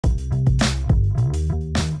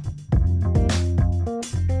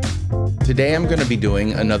Today I'm going to be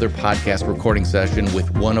doing another podcast recording session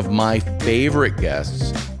with one of my favorite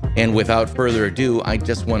guests. And without further ado, I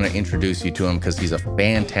just want to introduce you to him because he's a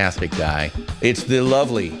fantastic guy. It's the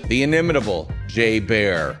lovely, the inimitable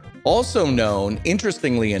Baer. Also known,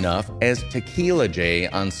 interestingly enough, as Tequila Jay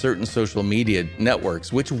on certain social media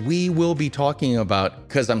networks, which we will be talking about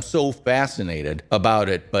because I'm so fascinated about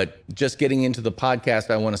it. But just getting into the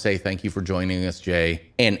podcast, I want to say thank you for joining us,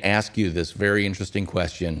 Jay, and ask you this very interesting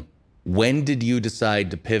question. When did you decide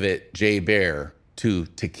to pivot Baer to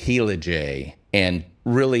Tequila Jay and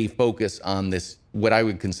really focus on this, what I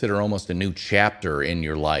would consider almost a new chapter in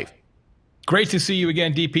your life? Great to see you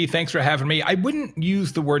again, DP. Thanks for having me. I wouldn't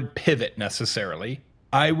use the word pivot necessarily.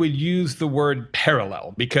 I would use the word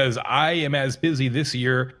parallel because I am as busy this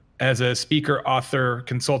year as a speaker, author,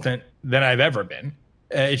 consultant than I've ever been.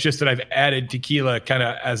 It's just that I've added tequila kind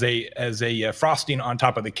of as a frosting on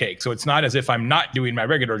top of the cake. So it's not as if I'm not doing my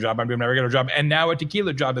regular job. I'm doing my regular job and now a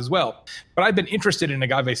tequila job as well. But I've been interested in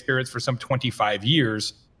agave spirits for some 25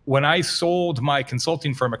 years. When I sold my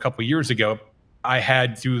consulting firm a couple of years ago, I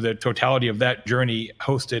had, through the totality of that journey,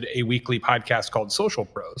 hosted a weekly podcast called Social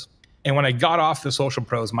Pros. And when I got off the Social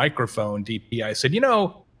Pros microphone, DP, I said,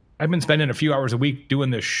 I've been spending a few hours a week doing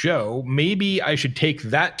this show. Maybe I should take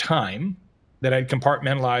that time that I'd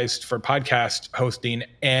compartmentalized for podcast hosting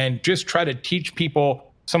and just try to teach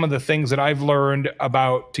people some of the things that I've learned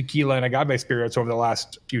about tequila and agave spirits over the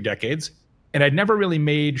last few decades. And I'd never really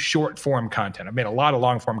made short form content. I've made a lot of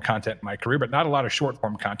long form content in my career, but not a lot of short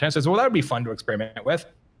form content. So I said, well, that would be fun to experiment with.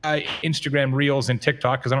 Instagram Reels and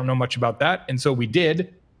TikTok, because I don't know much about that. And so we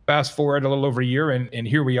did. Fast forward a little over a year, and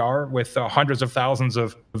here we are with hundreds of thousands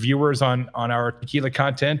of viewers on our tequila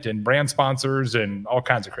content and brand sponsors and all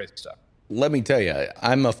kinds of crazy stuff. Let me tell you,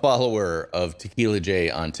 I'm a follower of Tequila Jay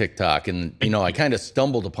on TikTok. And, I kind of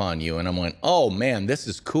stumbled upon you and I went, oh, man, this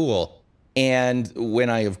is cool. And when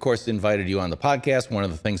I, of course, invited you on the podcast, one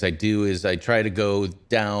of the things I do is I try to go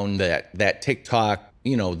down that TikTok,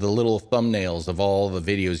 the little thumbnails of all the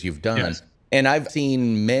videos you've done. Yes. And I've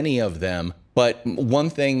seen many of them, but one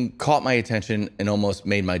thing caught my attention and almost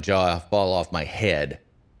made my jaw fall off my head.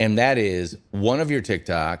 And that is one of your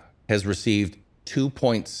TikTok has received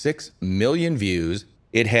 2.6 million views.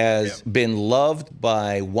 It has been loved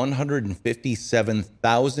by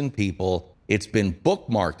 157,000 people. It's been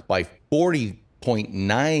bookmarked by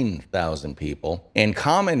 40.9 thousand people and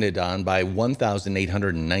commented on by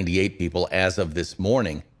 1,898 people as of this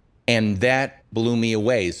morning. And that blew me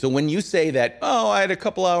away. So when you say that, I had a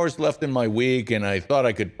couple hours left in my week and I thought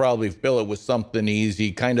I could probably fill it with something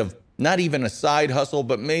easy, kind of not even a side hustle,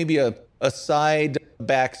 but maybe a side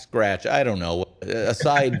back scratch. I don't know, a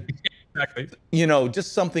side, exactly.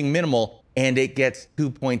 Just something minimal. And it gets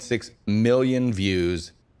 2.6 million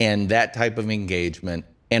views and that type of engagement,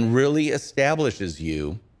 and really establishes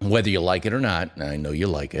you, whether you like it or not, and I know you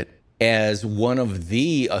like it, as one of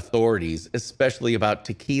the authorities, especially about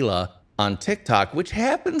tequila on TikTok, which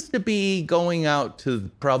happens to be going out to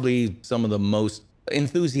probably some of the most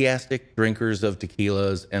enthusiastic drinkers of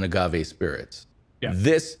tequilas and agave spirits. Yeah.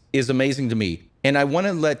 This is amazing to me. And I want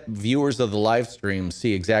to let viewers of the live stream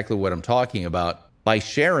see exactly what I'm talking about by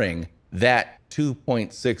sharing that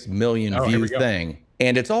 2.6 million view thing.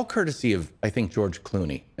 And it's all courtesy of, I think, George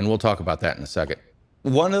Clooney. And we'll talk about that in a second.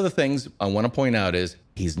 One of the things I want to point out is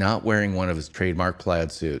he's not wearing one of his trademark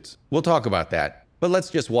plaid suits. We'll talk about that. But let's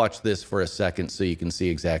just watch this for a second so you can see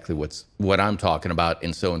exactly what I'm talking about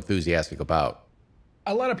and so enthusiastic about.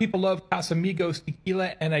 A lot of people love Casamigos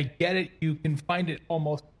tequila, and I get it. You can find it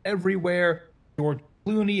almost everywhere. George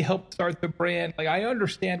Clooney helped start the brand. I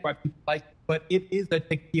understand why people like it, but it is a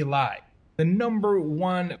tequila. The number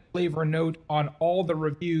one flavor note on all the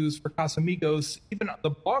reviews for Casamigos, even the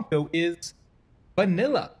Blanco, is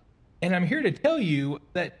vanilla. And I'm here to tell you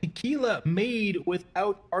that tequila made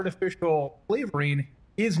without artificial flavoring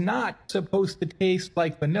is not supposed to taste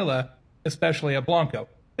like vanilla, especially a Blanco.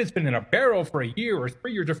 If it's been in a barrel for a year or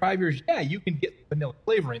 3 years or 5 years, yeah, you can get vanilla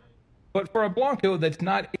flavoring. But for a Blanco that's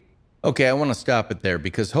not... Okay, I want to stop it there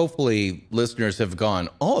because hopefully listeners have gone,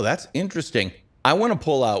 oh, that's interesting. I want to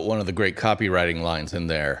pull out one of the great copywriting lines in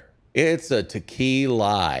there. It's a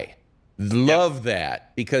tequila. Love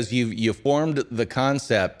that because you formed the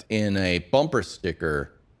concept in a bumper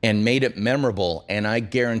sticker and made it memorable. And I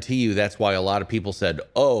guarantee you that's why a lot of people said,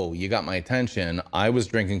 oh, you got my attention. I was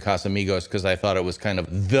drinking Casamigos because I thought it was kind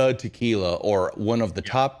of the tequila or one of the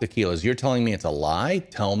top tequilas. You're telling me it's a lie?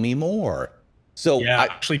 Tell me more. So yeah,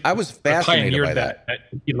 I was fascinated by that.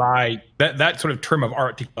 That sort of term of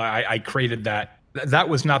art, tequila, I created that. That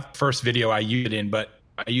was not the first video I used it in, but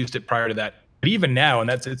I used it prior to that. But even now, and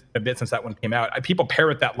it's a bit since that one came out, people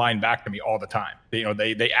parrot that line back to me all the time.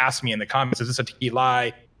 They ask me in the comments, is this a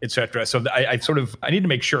tequila, etc. So I need to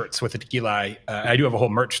make shirts with a tequila. I do have a whole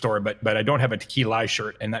merch store, but I don't have a tequila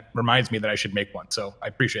shirt, and that reminds me that I should make one. So I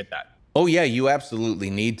appreciate that. Oh yeah, you absolutely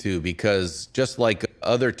need to, because just like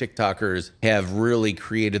other TikTokers have really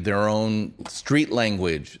created their own street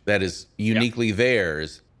language that is uniquely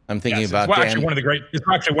theirs. I'm thinking about it's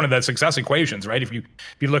actually one of the success equations, right? If you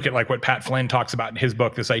look at like what Pat Flynn talks about in his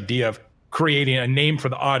book, this idea of creating a name for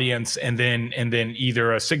the audience and then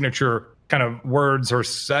either a signature kind of words or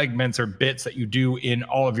segments or bits that you do in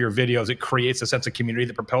all of your videos, it creates a sense of community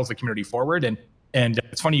that propels the community forward. And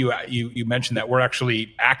it's funny you mentioned that we're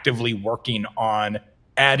actually actively working on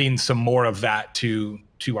adding some more of that to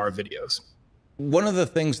our videos. One of the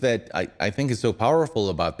things that I think is so powerful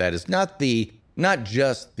about that is not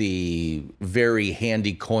just the very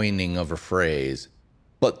handy coining of a phrase,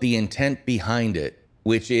 but the intent behind it,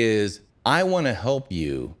 which is, I want to help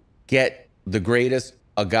you get the greatest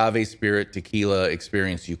agave spirit tequila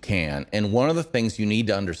experience you can. And one of the things you need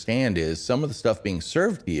to understand is some of the stuff being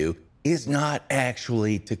served to you is not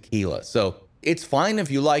actually tequila. So it's fine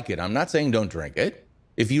if you like it. I'm not saying don't drink it.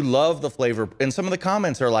 If you love the flavor, and some of the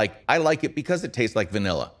comments are like, I like it because it tastes like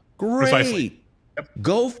vanilla. Great. Precisely. Yep.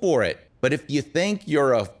 Go for it. But if you think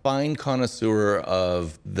you're a fine connoisseur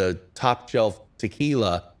of the top shelf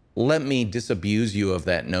tequila, let me disabuse you of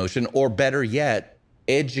that notion, or better yet,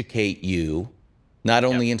 educate you, not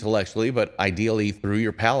only intellectually, but ideally through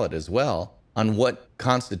your palate as well, on what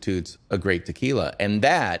constitutes a great tequila. And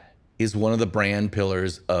that is one of the brand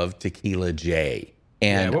pillars of Tequila J.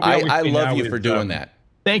 And I love you for doing that.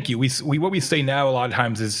 Thank you. What we say now a lot of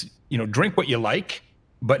times is, drink what you like,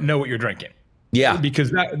 but know what you're drinking. Yeah.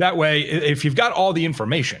 Because that way, if you've got all the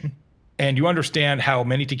information and you understand how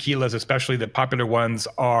many tequilas, especially the popular ones,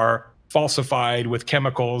 are falsified with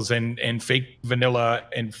chemicals and fake vanilla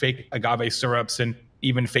and fake agave syrups and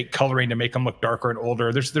even fake coloring to make them look darker and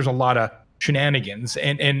older, there's a lot of shenanigans.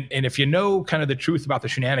 And if you know kind of the truth about the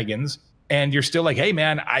shenanigans, and you're still like, hey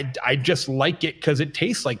man, I just like it because it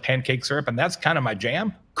tastes like pancake syrup and that's kind of my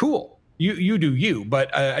jam, cool. You do you,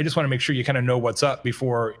 but I just want to make sure you kind of know what's up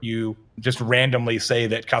before you just randomly say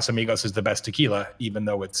that Casamigos is the best tequila, even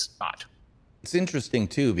though it's not. It's interesting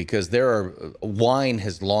too, because wine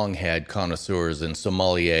has long had connoisseurs and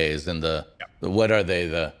sommeliers, and what are they,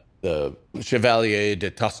 the Chevalier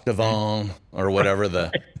de Tostevin or whatever,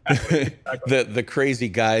 the crazy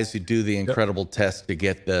guys who do the incredible test to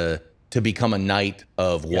get to become a knight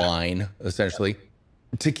of wine, essentially.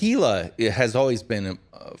 Tequila has always been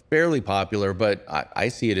fairly popular, but I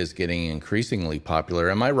see it as getting increasingly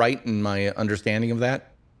popular. Am I right in my understanding of that?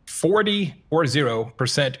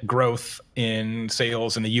 40% growth in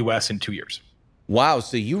sales in the US in 2 years. Wow.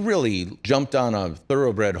 So you really jumped on a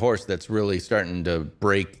thoroughbred horse that's really starting to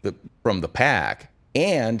break from the pack.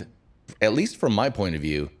 And at least from my point of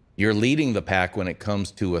view, you're leading the pack when it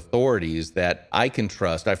comes to authorities that I can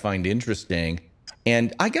trust, I find interesting.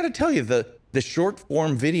 And I got to tell you, the short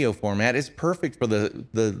form video format is perfect for the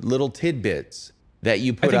little tidbits that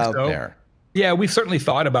you put out there. Yeah, we've certainly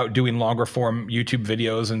thought about doing longer form YouTube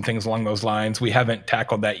videos and things along those lines. We haven't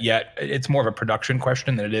tackled that yet. It's more of a production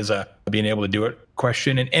question than it is a being able to do it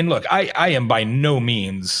question. And look, I am by no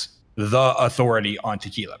means the authority on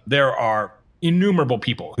tequila. There are innumerable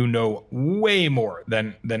people who know way more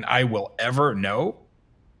than I will ever know.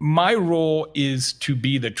 My role is to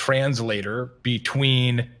be the translator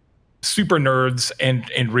between super nerds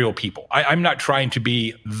and real people. I'm not trying to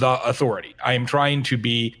be the authority. I am trying to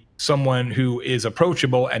be someone who is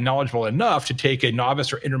approachable and knowledgeable enough to take a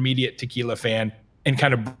novice or intermediate tequila fan and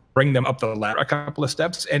kind of bring them up the ladder a couple of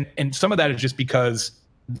steps. And some of that is just because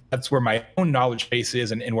that's where my own knowledge base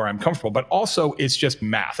is and where I'm comfortable. But also it's just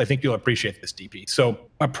math. I think you'll appreciate this, DP. So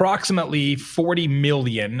approximately 40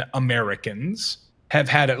 million Americans have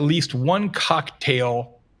had at least one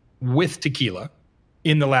cocktail with tequila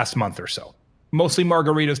in the last month or so. Mostly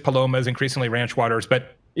margaritas, palomas, increasingly ranch waters.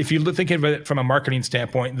 But if you think of it from a marketing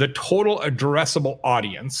standpoint, the total addressable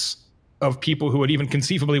audience of people who would even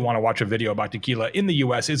conceivably want to watch a video about tequila in the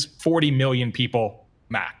US is 40 million people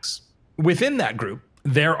max. Within that group,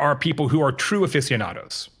 there are people who are true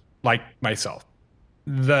aficionados, like myself.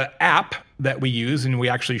 The app that we use, and we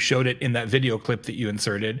actually showed it in that video clip that you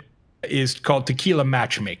inserted, is called Tequila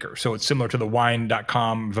Matchmaker. So it's similar to the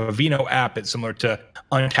wine.com Vivino app. It's similar to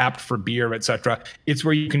Untapped for beer, etc. It's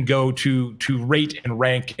where you can go to rate and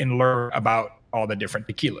rank and learn about all the different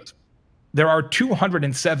tequilas. There are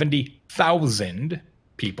 270,000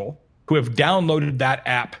 people who have downloaded that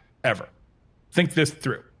app ever. Think this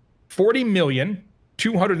through. 40 million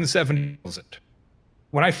 270,000.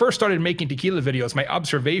 When I first started making tequila videos, my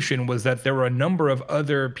observation was that there were a number of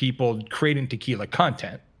other people creating tequila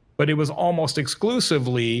content, but it was almost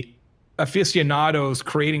exclusively aficionados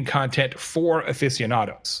creating content for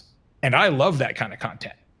aficionados. And I love that kind of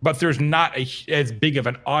content, but there's not as big of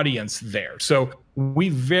an audience there. So we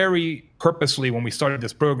very purposely, when we started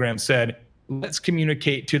this program, said, let's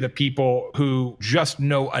communicate to the people who just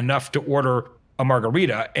know enough to order a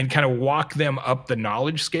margarita and kind of walk them up the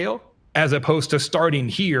knowledge scale, as opposed to starting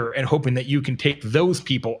here and hoping that you can take those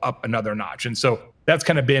people up another notch. And so that's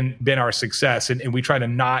kind of been our success. And we try to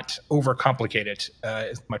not overcomplicate it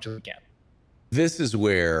as much as we can. This is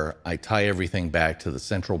where I tie everything back to the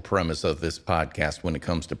central premise of this podcast when it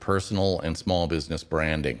comes to personal and small business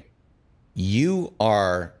branding. You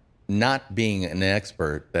are not being an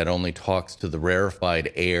expert that only talks to the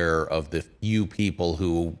rarefied air of the few people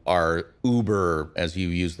who are uber, as you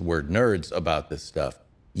use the word, nerds about this stuff.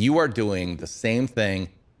 You are doing the same thing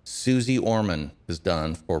Susie Orman has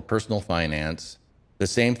done for personal finance, the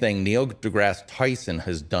same thing Neil deGrasse Tyson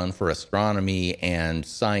has done for astronomy and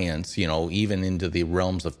science, even into the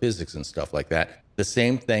realms of physics and stuff like that. The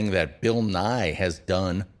same thing that Bill Nye has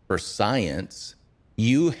done for science.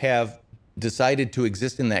 You have decided to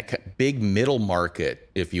exist in that big middle market,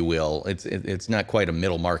 if you will. It's not quite a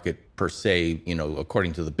middle market per se,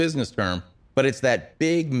 according to the business term, but it's that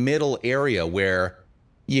big middle area where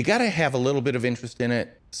you got to have a little bit of interest in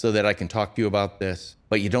it so that I can talk to you about this,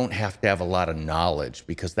 but you don't have to have a lot of knowledge,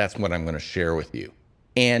 because that's what I'm going to share with you.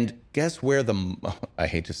 And guess where I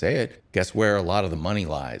hate to say it, guess where a lot of the money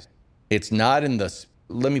lies? It's not in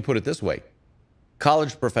let me put it this way.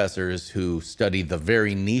 College professors who study the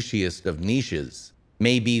very nichiest of niches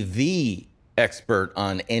may be the expert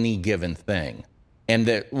on any given thing.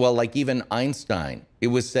 And like even Einstein, it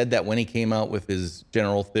was said that when he came out with his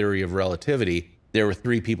general theory of relativity, there were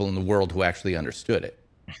 3 people in the world who actually understood it.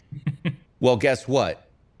 Well, guess what?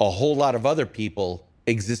 A whole lot of other people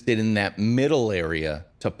existed in that middle area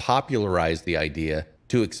to popularize the idea,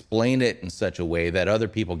 to explain it in such a way that other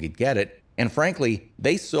people could get it. And frankly,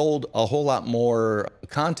 they sold a whole lot more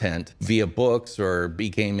content via books or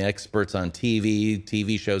became experts on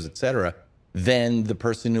TV shows, etc., than the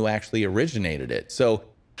person who actually originated it. So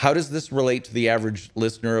how does this relate to the average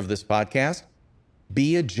listener of this podcast?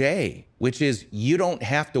 Be a J, which is you don't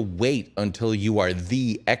have to wait until you are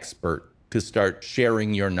the expert to start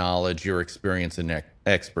sharing your knowledge, your experience, and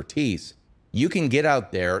expertise. You can get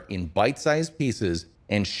out there in bite-sized pieces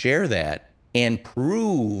and share that and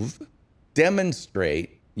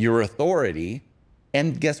demonstrate your authority.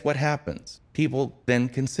 And guess what happens? People then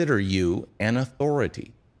consider you an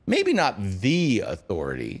authority. Maybe not the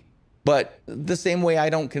authority, but the same way I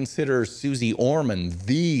don't consider Susie Orman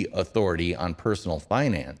the authority on personal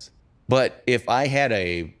finance. But if I had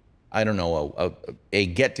a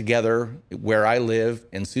get-together where I live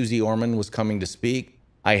and Susie Orman was coming to speak,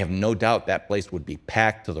 I have no doubt that place would be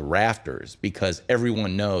packed to the rafters, because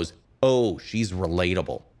everyone knows, oh, she's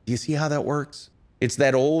relatable. Do you see how that works? It's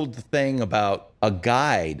that old thing about a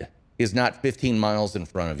guide is not 15 miles in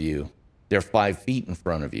front of you. They're 5 feet in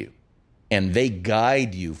front of you. And they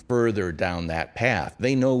guide you further down that path.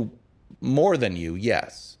 They know more than you,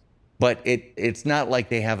 yes. But it's not like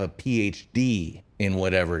they have a PhD in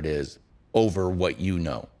whatever it is over what you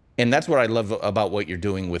know. And that's what I love about what you're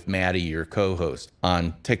doing with Maddie, your co-host,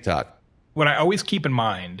 on TikTok. What I always keep in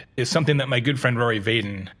mind is something that my good friend Rory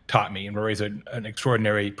Vaden taught me. And Rory's an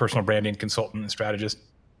extraordinary personal branding consultant and strategist.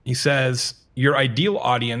 He says, your ideal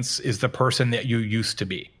audience is the person that you used to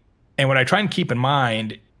be. And what I try and keep in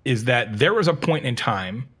mind is that there was a point in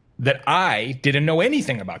time that I didn't know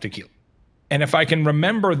anything about tequila. And if I can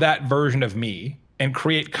remember that version of me and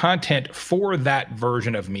create content for that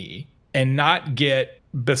version of me and not get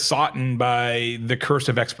besotted by the curse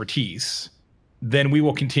of expertise, then we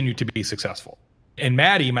will continue to be successful. And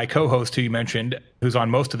Maddie, my co-host who you mentioned, who's on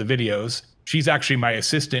most of the videos, she's actually my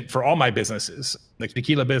assistant for all my businesses, the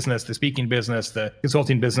tequila business, the speaking business, the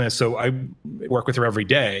consulting business. So I work with her every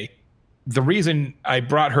day. The reason I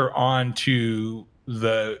brought her on to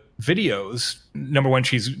the videos, number one,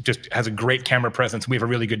 she's just has a great camera presence. We have a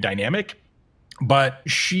really good dynamic, but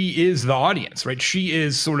she is the audience, right? She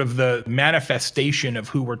is sort of the manifestation of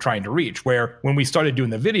who we're trying to reach, where when we started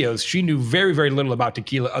doing the videos, she knew very, very little about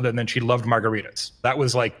tequila other than she loved margaritas. That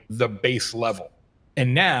was like the base level.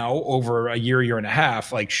 And now over a year and a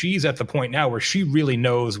half, like she's at the point now where she really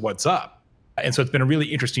knows what's up. And so it's been a really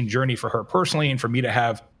interesting journey for her personally, and for me to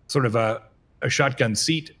have sort of a shotgun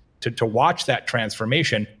seat to watch that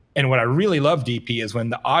transformation. And what I really love, DP, is when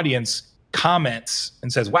the audience comments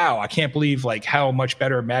and says, wow, I can't believe like how much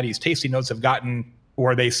better Maddie's tasting notes have gotten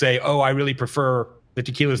or they say, oh, I really prefer the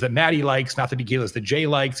tequilas that Maddie likes, not the tequilas that Jay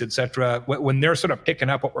likes, etc. When they're sort of picking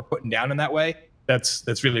up what we're putting down in that way,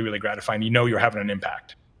 that's really, really gratifying. You know, you're having an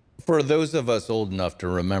impact. For those of us old enough to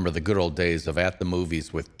remember the good old days of At the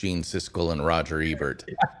Movies with Gene Siskel and Roger Ebert,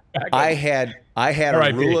 I had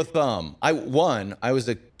a rule of thumb. I was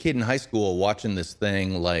a kid in high school watching this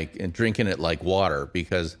thing and drinking it like water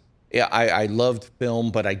because I loved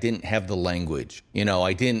film, but I didn't have the language. You know,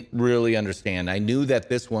 I didn't really understand. I knew that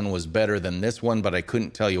this one was better than this one, but I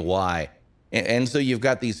couldn't tell you why. And so you've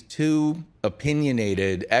got these two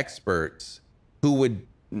opinionated experts who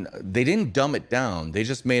they didn't dumb it down. They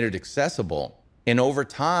just made it accessible. And over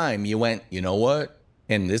time, you went, you know what?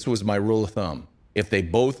 And this was my rule of thumb. If they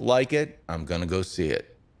both like it, I'm going to go see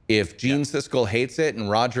it. If Gene Siskel hates it and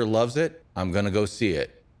Roger loves it, I'm going to go see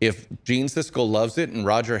it. If Gene Siskel loves it and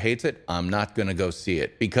Roger hates it, I'm not going to go see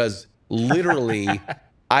it. Because literally,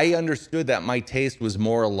 I understood that my taste was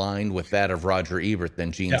more aligned with that of Roger Ebert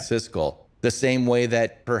than Gene Siskel. The same way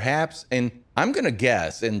that perhaps, and I'm going to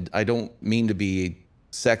guess, and I don't mean to be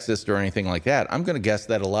sexist or anything like that, I'm going to guess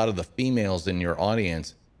that a lot of the females in your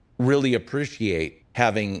audience really appreciate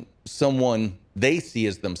having someone they see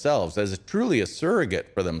as themselves, as truly a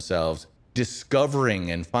surrogate for themselves, discovering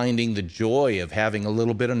and finding the joy of having a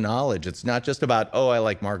little bit of knowledge. It's not just about, oh, I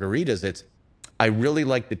like margaritas. It's, I really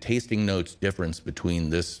like the tasting notes difference between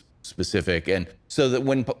this specific. And so that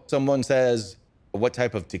when someone says, what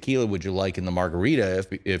type of tequila would you like in the margarita,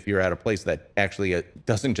 if you're at a place that actually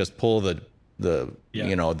doesn't just pull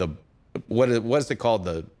you know, what is it called?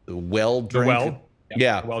 The well drink? The well.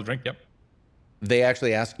 Yeah. The well drink, yep. They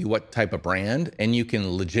actually ask you what type of brand, and you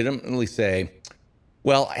can legitimately say,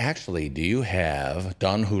 well, actually, do you have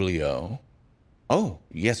Don Julio? Oh,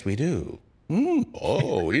 yes, we do.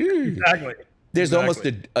 Oh, yeah. Exactly. There's almost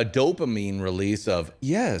a dopamine release of,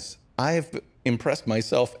 yes, I've impressed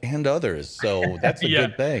myself and others. So that's a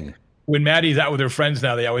good thing. When Maddie's out with her friends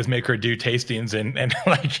now, they always make her do tastings and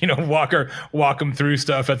like, you know, walk them through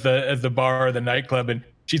stuff at the bar or the nightclub. And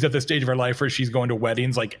she's at the stage of her life where she's going to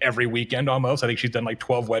weddings like every weekend almost. I think she's done like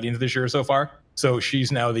 12 weddings this year so far. So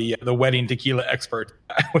she's now the wedding tequila expert,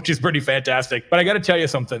 which is pretty fantastic. But I got to tell you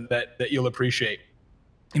something that you'll appreciate.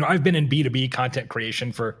 You know, I've been in B2B content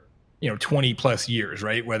creation for, 20 plus years,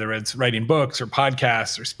 right? Whether it's writing books or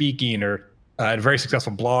podcasts or speaking or a very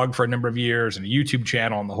successful blog for a number of years and a YouTube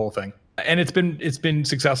channel and the whole thing. And it's been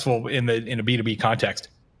successful in a B2B context.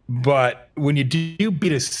 But when you do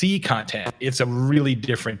B2C content, it's a really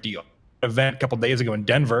different deal. Event a couple of days ago in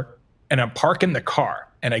Denver, and I'm parking the car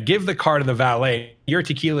and I give the car to the valet. You're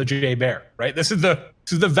Tequila J Baer, right? This is the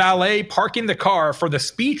valet parking the car for the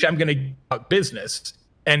speech I'm going to give about business.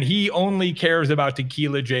 And he only cares about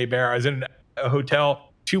Tequila J Baer. I was in a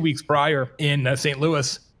hotel 2 weeks prior in St.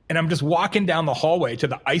 Louis, and I'm just walking down the hallway to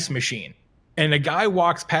the ice machine. And a guy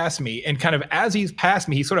walks past me, and kind of as he's past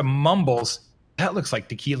me, he sort of mumbles, that looks like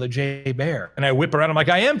Tequila J Baer. And I whip around, I'm like,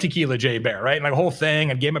 I am Tequila J Baer, right? And like the whole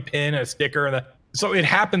thing, I gave him a pin and a sticker. So it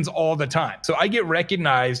happens all the time. So I get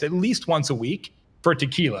recognized at least once a week for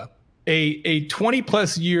tequila. A 20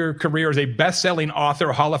 plus year career as a best-selling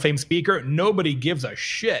author, Hall of Fame speaker, nobody gives a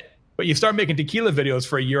shit. But you start making tequila videos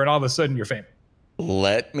for a year and all of a sudden you're famous.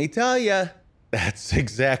 Let me tell you, that's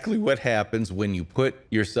exactly what happens when you put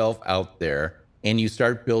yourself out there and you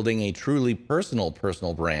start building a truly personal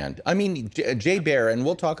brand. I mean, Jay Baer, and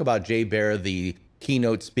we'll talk about Jay Baer, the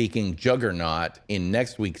keynote speaking juggernaut, in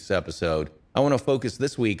next week's episode. I want to focus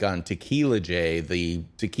this week on Tequila Jay, the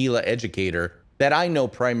tequila educator that I know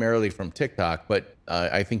primarily from TikTok, but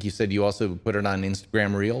I think you said you also put it on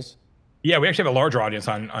Instagram Reels? Yeah, we actually have a larger audience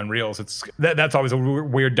on Reels. That's always a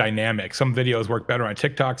weird dynamic. Some videos work better on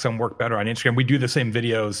TikTok, some work better on Instagram. We do the same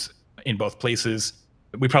videos in both places.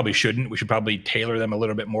 We probably shouldn't. We should probably tailor them a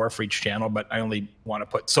little bit more for each channel, but I only want to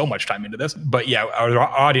put so much time into this. But yeah, our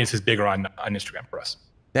audience is bigger on Instagram for us.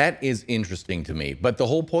 That is interesting to me. But the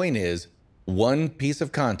whole point is one piece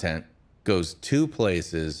of content goes two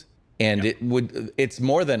places, and it's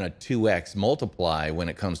more than a 2x multiply when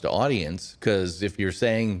it comes to audience, because if you're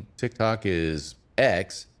saying TikTok is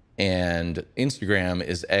X and Instagram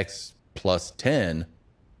is X plus 10,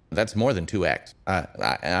 that's more than 2x.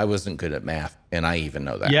 I wasn't good at math, and I even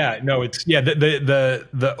know that. Yeah, no,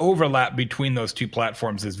 the overlap between those two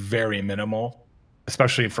platforms is very minimal,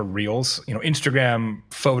 especially for Reels. Instagram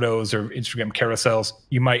photos or Instagram carousels,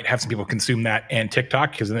 you might have some people consume that and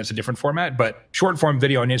TikTok because then it's a different format. But short form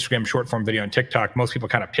video on Instagram, short form video on TikTok, most people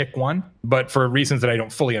kind of pick one. But for reasons that I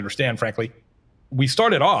don't fully understand, frankly, we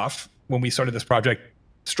started off when we started this project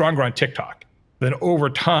stronger on TikTok. Then over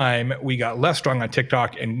time, we got less strong on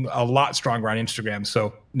TikTok and a lot stronger on Instagram.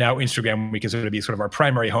 So now Instagram we consider to be sort of our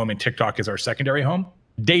primary home and TikTok is our secondary home.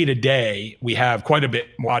 Day to day, we have quite a bit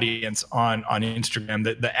more audience on Instagram.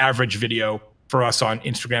 The average video for us on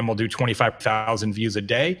Instagram will do 25,000 views a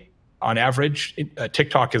day on average.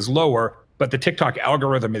 TikTok is lower, but the TikTok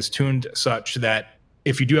algorithm is tuned such that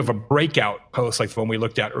if you do have a breakout post like the one we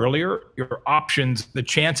looked at earlier, your options, the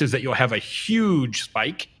chances that you'll have a huge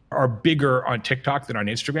spike are bigger on TikTok than on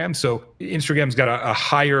Instagram. So Instagram's got a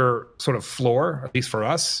higher sort of floor, at least for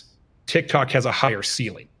us. TikTok has a higher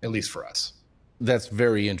ceiling, at least for us. That's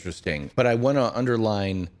very interesting. But I want to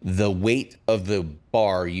underline the weight of the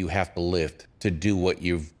bar you have to lift to do what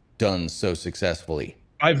you've done so successfully.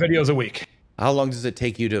 5 videos a week. How long does it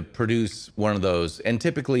take you to produce one of those? And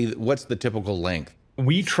typically, what's the typical length?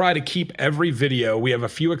 We try to keep every video, we have a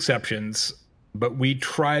few exceptions, but we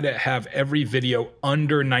try to have every video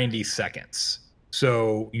under 90 seconds.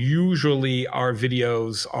 So usually our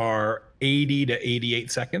videos are 80 to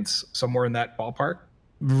 88 seconds, somewhere in that ballpark.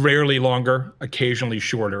 Rarely longer, occasionally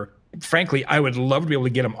shorter. Frankly, I would love to be able to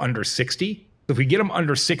get them under 60. If we get them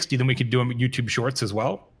under 60, then we could do them with YouTube Shorts as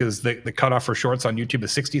well, because the cutoff for Shorts on YouTube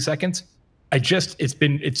is 60 seconds.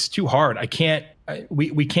 It's too hard.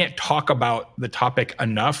 We can't talk about the topic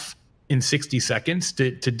enough in 60 seconds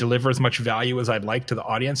to deliver as much value as I'd like to the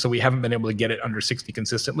audience. So we haven't been able to get it under 60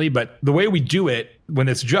 consistently. But the way we do it, when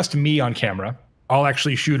it's just me on camera, I'll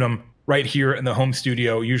actually shoot them right here in the home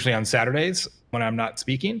studio, usually on Saturdays when I'm not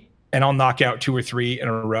speaking, and I'll knock out 2 or 3 in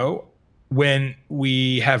a row. When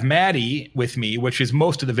we have Maddie with me, which is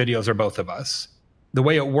most of the videos are both of us, the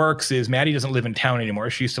way it works is Maddie doesn't live in town anymore.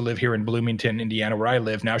 She used to live here in Bloomington, Indiana, where I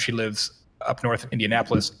live. Now she lives up north of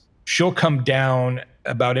Indianapolis. She'll come down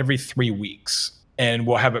about every 3 weeks and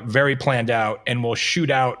we'll have it very planned out and we'll shoot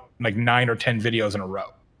out like 9 or 10 videos in a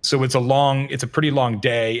row. So it's a pretty long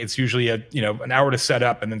day. It's usually an hour to set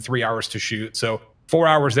up and then 3 hours to shoot. So 4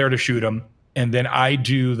 hours there to shoot them. And then I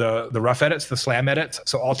do the rough edits, the slam edits.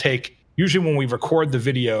 So I'll take, usually when we record the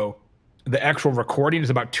video, the actual recording is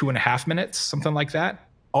about 2.5 minutes, something like that.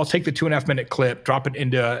 I'll take the 2.5 minute clip, drop it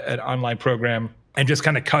into an online program and just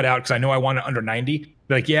kind of cut out because I know I want it under 90. Be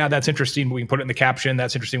like, yeah, that's interesting, but we can put it in the caption.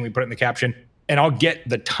 That's interesting, we can put it in the caption. And I'll get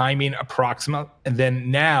the timing approximate. And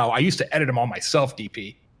then now, I used to edit them all myself,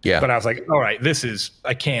 DP. Yeah. But I was like, all right, this is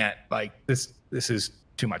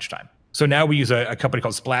too much time. So now we use a company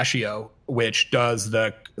called Splashio, which does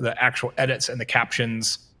the actual edits and the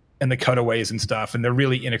captions and the cutaways and stuff. And they're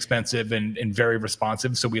really inexpensive and very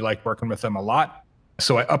responsive. So we like working with them a lot.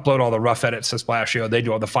 So I upload all the rough edits to Splashio. They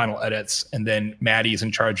do all the final edits. And then Maddie's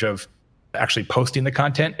in charge of actually posting the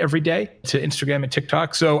content every day to Instagram and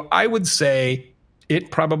TikTok. So I would say it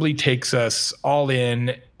probably takes us all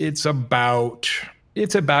in. It's about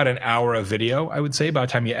an hour of video, I would say, by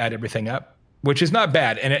the time you add everything up, which is not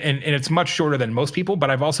bad. And it's much shorter than most people, but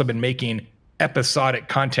I've also been making episodic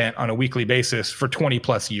content on a weekly basis for 20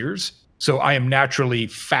 plus years. So I am naturally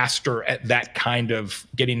faster at that kind of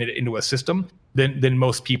getting it into a system than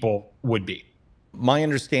most people would be. My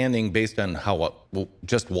understanding, based on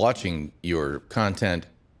just watching your content,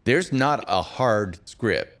 there's not a hard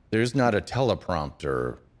script. There's not a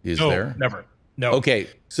teleprompter, is there? Never. No. Okay,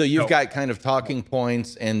 so you've got kind of talking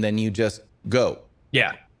points, and then you just go.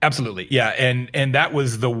 Yeah, absolutely. Yeah, and that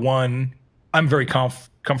was the one. I'm very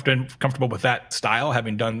comfortable with that style,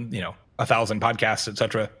 having done 1,000 podcasts,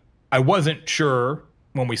 etc. I wasn't sure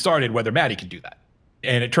when we started whether Maddie could do that.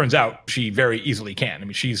 And it turns out she very easily can. I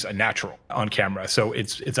mean, she's a natural on camera, so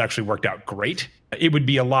it's actually worked out great. It would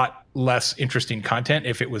be a lot less interesting content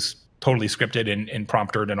if it was totally scripted and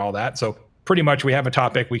prompted and all that. So pretty much we have a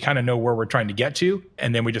topic, we kind of know where we're trying to get to,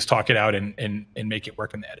 and then we just talk it out and make it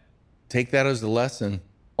work in the edit. Take that as a lesson.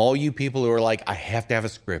 All you people who are like, I have to have a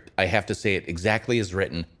script. I have to say it exactly as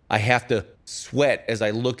written. I have to sweat as I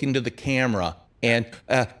look into the camera. And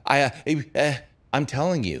I'm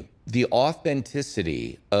telling you, the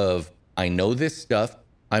authenticity of, I know this stuff.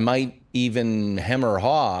 I might even hem or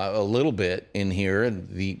haw a little bit in here.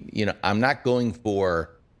 I'm not going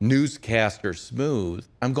for newscaster smooth.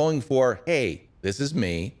 I'm going for, hey, this is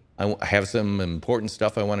me. I have some important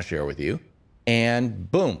stuff I want to share with you. And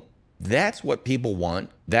boom, that's what people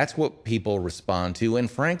want. That's what people respond to. And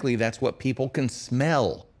frankly, that's what people can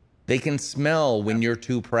smell. They can smell when you're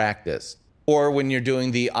too practiced. Or when you're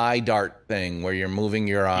doing the eye dart thing where you're moving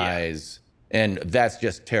your eyes, and that's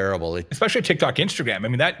just terrible. Especially TikTok, Instagram. I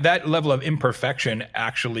mean, that level of imperfection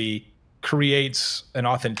actually creates an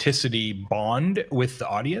authenticity bond with the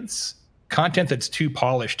audience. Content that's too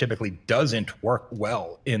polished typically doesn't work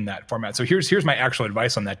well in that format. So here's my actual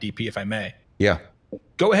advice on that, DP, if I may. Yeah.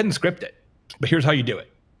 Go ahead and script it. But here's how you do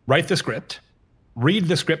it. Write the script, read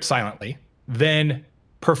the script silently, then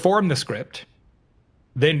perform the script,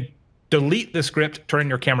 then delete the script, turn on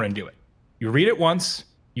your camera and do it. You read it once,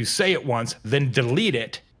 you say it once, then delete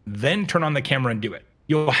it, then turn on the camera and do it.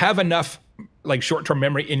 You'll have enough like short-term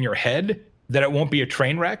memory in your head that it won't be a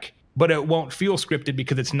train wreck, but it won't feel scripted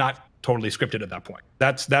because it's not totally scripted at that point.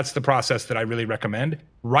 That's the process that I really recommend.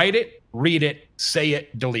 Write it, read it, say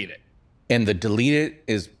it, delete it. And the delete it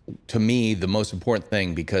is, to me, the most important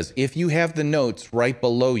thing, because if you have the notes right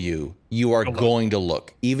below you, you are going to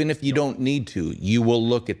look. Even if you don't need to, you will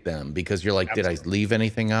look at them because you're like, Absolutely. Did I leave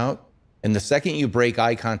anything out? And the second you break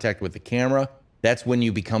eye contact with the camera, that's when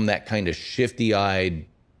you become that kind of shifty-eyed,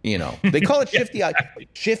 you know. They call it shifty-eyed. Exactly.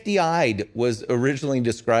 Shifty-eyed was originally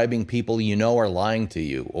describing people you know are lying to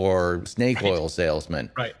you, or snake oil salesmen.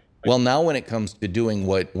 Right. Well, now when it comes to doing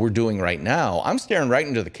what we're doing right now, I'm staring right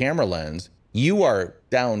into the camera lens. You are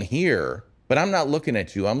down here, but I'm not looking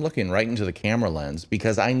at you. I'm looking right into the camera lens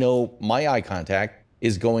because I know my eye contact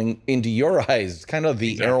is going into your eyes. It's kind of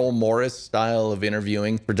the Errol Morris style of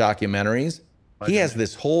interviewing for documentaries. He has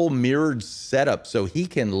this whole mirrored setup so he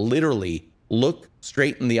can literally look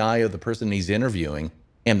straight in the eye of the person he's interviewing,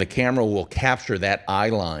 and the camera will capture that eye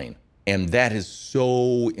line. And that is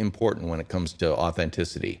so important when it comes to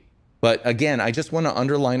authenticity. But again, I just want to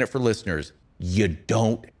underline it for listeners. You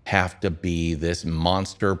don't have to be this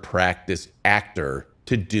monster practice actor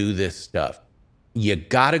to do this stuff. You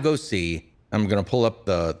got to go see. I'm going to pull up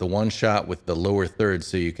the one shot with the lower third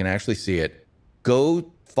so you can actually see it.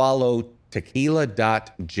 Go follow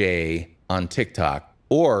tequila.j on TikTok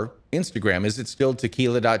or Instagram. Is it still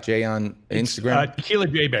tequila.j on Instagram? Tequila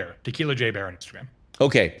J Baer. Tequila J Baer on Instagram.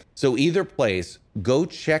 Okay, so either place, go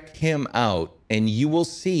check him out, and you will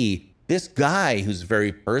see this guy who's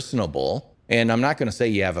very personable. And I'm not going to say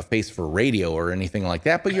you have a face for radio or anything like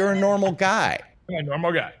that, but you're a normal guy. I'm a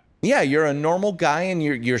normal guy. Yeah, you're a normal guy, and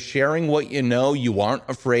you're sharing what you know. You aren't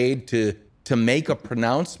afraid to make a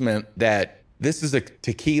pronouncement that this is a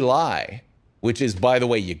tequila, which is, by the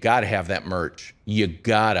way, you got to have that merch. You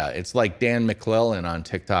gotta. It's like Dan McClellan on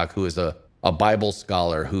TikTok, who is a Bible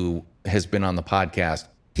scholar who has been on the podcast.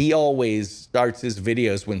 He always starts his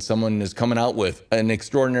videos when someone is coming out with an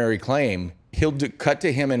extraordinary claim. He'll cut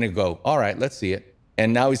to him and he'll go, all right, let's see it.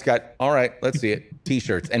 And now he's got, all right, let's see it,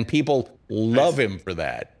 t-shirts. And people love him for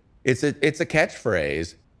that. It's a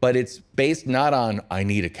catchphrase, but it's based not on, I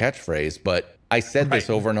need a catchphrase, but I said this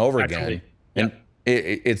over and over again. And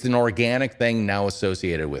it's an organic thing now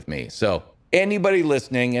associated with me. So anybody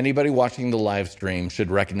listening, anybody watching the live stream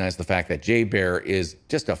should recognize the fact that Jay Baer is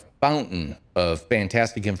just a fountain of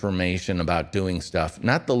fantastic information about doing stuff,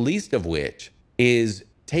 not the least of which is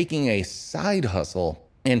taking a side hustle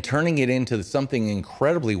and turning it into something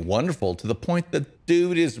incredibly wonderful to the point that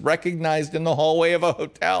dude is recognized in the hallway of a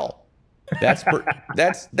hotel. That's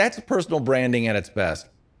personal branding at its best.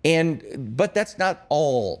 But that's not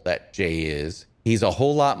all that Jay is. He's a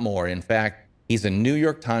whole lot more. In fact, he's a New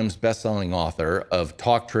York Times bestselling author of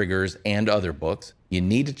Talk Triggers and other books. You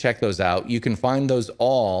need to check those out. You can find those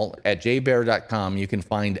all at jbaer.com. You can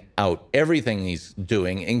find out everything he's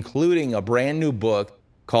doing, including a brand new book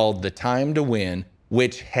called The Time to Win,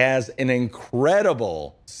 which has an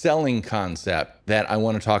incredible selling concept that I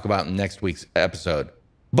want to talk about in next week's episode.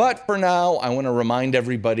 But for now, I want to remind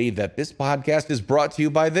everybody that this podcast is brought to you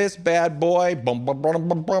by this bad boy,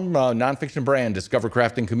 Nonfiction Brand. Discover,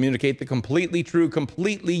 craft, and communicate the completely true,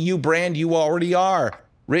 completely you brand you already are.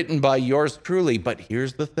 Written by yours truly. But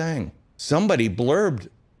here's the thing. Somebody blurbed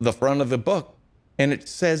the front of the book, and it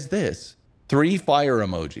says this: 3 fire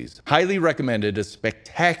emojis. Highly recommended, a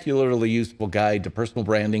spectacularly useful guide to personal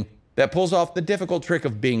branding that pulls off the difficult trick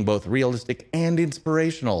of being both realistic and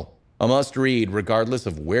inspirational. A must read regardless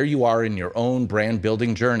of where you are in your own brand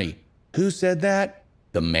building journey. Who said that?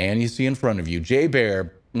 The man you see in front of you, Jay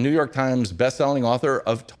Baer, New York Times bestselling author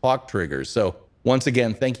of Talk Triggers. So once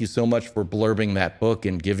again, thank you so much for blurbing that book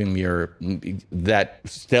and giving me that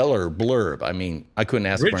stellar blurb. I mean, I couldn't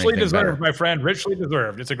ask for anything better. Richly deserved, my friend, richly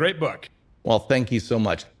deserved. It's a great book. Well, thank you so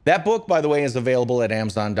much. That book, by the way, is available at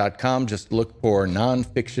Amazon.com. Just look for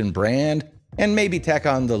Nonfiction Brand and maybe tack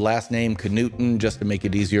on the last name Knudten just to make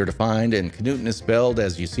it easier to find. And Knudten is spelled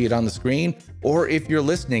as you see it on the screen. Or if you're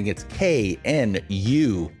listening, it's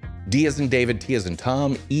K-N-U, D as in David, T as in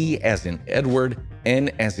Tom, E as in Edward, N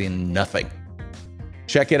as in nothing.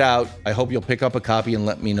 Check it out. I hope you'll pick up a copy and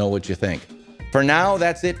let me know what you think. For now,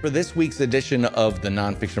 that's it for this week's edition of the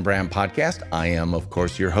Nonfiction Brand Podcast. I am, of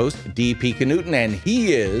course, your host, DP Knudten, and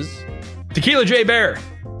he is Tequila J Baer.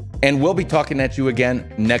 And we'll be talking at you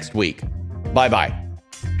again next week. Bye-bye.